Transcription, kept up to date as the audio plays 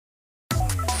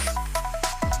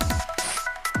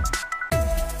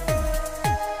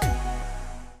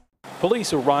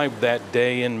Police arrived that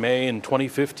day in May in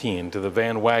 2015 to the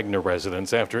Van Wagner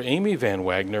residence after Amy Van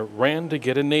Wagner ran to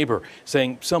get a neighbor,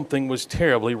 saying something was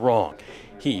terribly wrong.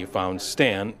 He found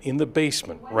Stan in the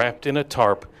basement, wrapped in a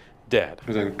tarp, dead.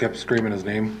 Because I kept screaming his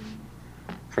name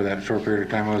for that short period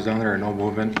of time I was down there, and no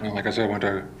movement. And like I said, I went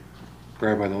to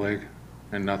grab by the leg.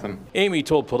 And nothing. Amy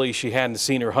told police she hadn't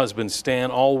seen her husband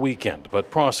Stan all weekend,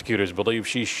 but prosecutors believe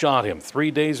she shot him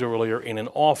 3 days earlier in an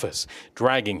office,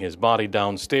 dragging his body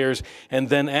downstairs and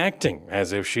then acting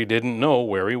as if she didn't know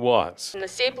where he was. And the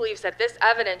state believes that this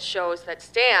evidence shows that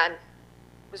Stan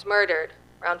was murdered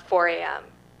around 4 a.m.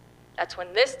 That's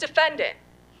when this defendant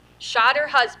shot her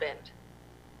husband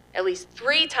at least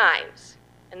 3 times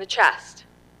in the chest,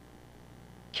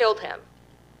 killed him,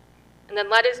 and then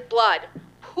let his blood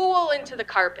pool into the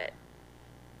carpet,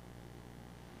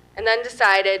 and then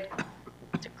decided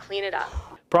to clean it up.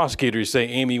 Prosecutors say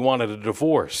Amy wanted a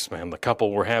divorce and the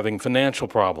couple were having financial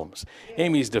problems.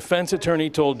 Amy's defense attorney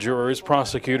told jurors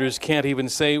prosecutors can't even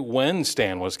say when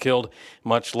Stan was killed,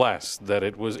 much less that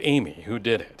it was Amy who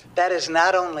did it. That is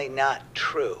not only not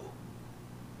true,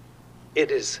 it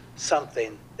is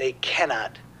something they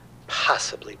cannot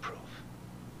possibly prove.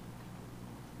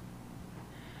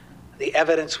 The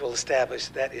evidence will establish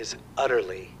that is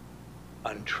utterly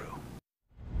untrue.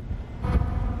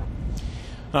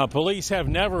 Police have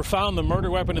never found the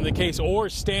murder weapon in the case or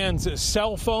Stan's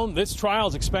cell phone. This trial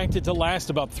is expected to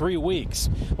last about 3 weeks.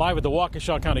 Live at the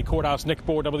Waukesha County Courthouse, Nick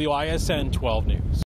Bohr, WISN 12 News.